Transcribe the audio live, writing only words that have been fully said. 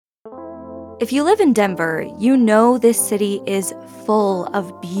If you live in Denver, you know this city is full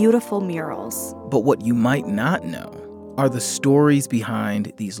of beautiful murals. But what you might not know are the stories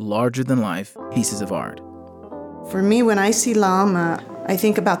behind these larger-than-life pieces of art. For me, when I see La Alma, I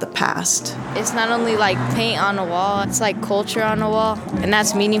think about the past. It's not only like paint on a wall, it's like culture on a wall, and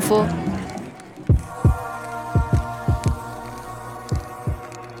that's meaningful.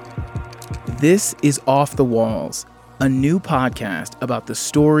 This is Off the Walls, a new podcast about the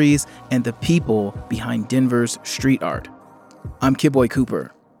stories and the people behind Denver's street art. I'm Kibwe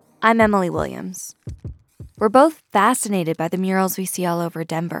Cooper. I'm Emily Williams. We're both fascinated by the murals we see all over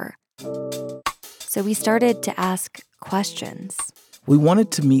Denver. So we started to ask questions. We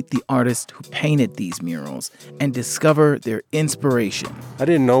wanted to meet the artists who painted these murals and discover their inspiration. I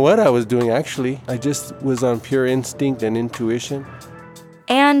didn't know what I was doing, actually. I just was on pure instinct and intuition.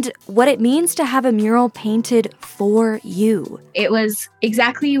 And what it means to have a mural painted for you. It was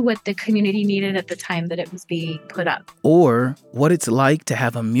exactly what the community needed at the time that it was being put up. Or what it's like to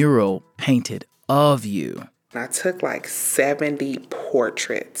have a mural painted of you. I took like 70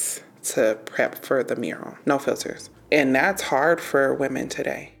 portraits to prep for the mural. No filters. And that's hard for women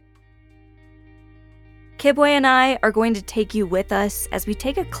today. Kibwe and I are going to take you with us as we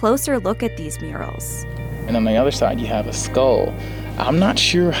take a closer look at these murals. And on the other side, you have a skull. I'm not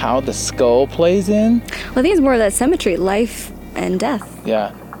sure how the skull plays in. Well, I think it's more of that symmetry, life and death.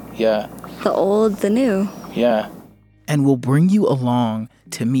 Yeah. The old, the new. Yeah. And we'll bring you along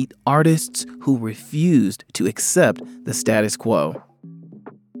to meet artists who refused to accept the status quo.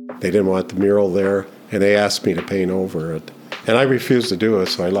 They didn't want the mural there, and they asked me to paint over it. And I refused to do it,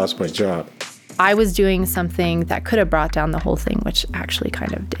 so I lost my job. I was doing something that could have brought down the whole thing, which actually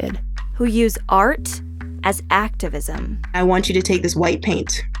kind of did. Who use art as activism. I want you to take this white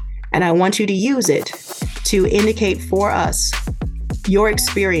paint, and I want you to use it to indicate for us your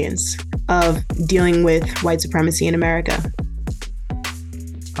experience of dealing with white supremacy in America.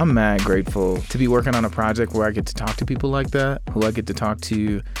 I'm mad grateful to be working on a project where I get to talk to people like that, who I get to talk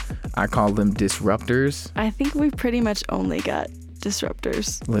to. I call them disruptors. I think we pretty much only got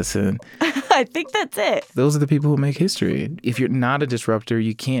disruptors. Listen. I think that's it. Those are the people who make history. If you're not a disruptor,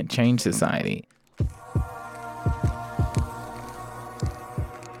 you can't change society.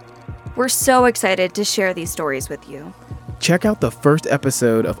 We're so excited to share these stories with you. Check out the first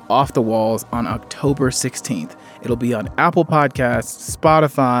episode of Off the Walls on October 16th. It'll be on Apple Podcasts,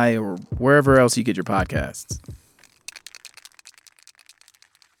 Spotify, or wherever else you get your podcasts.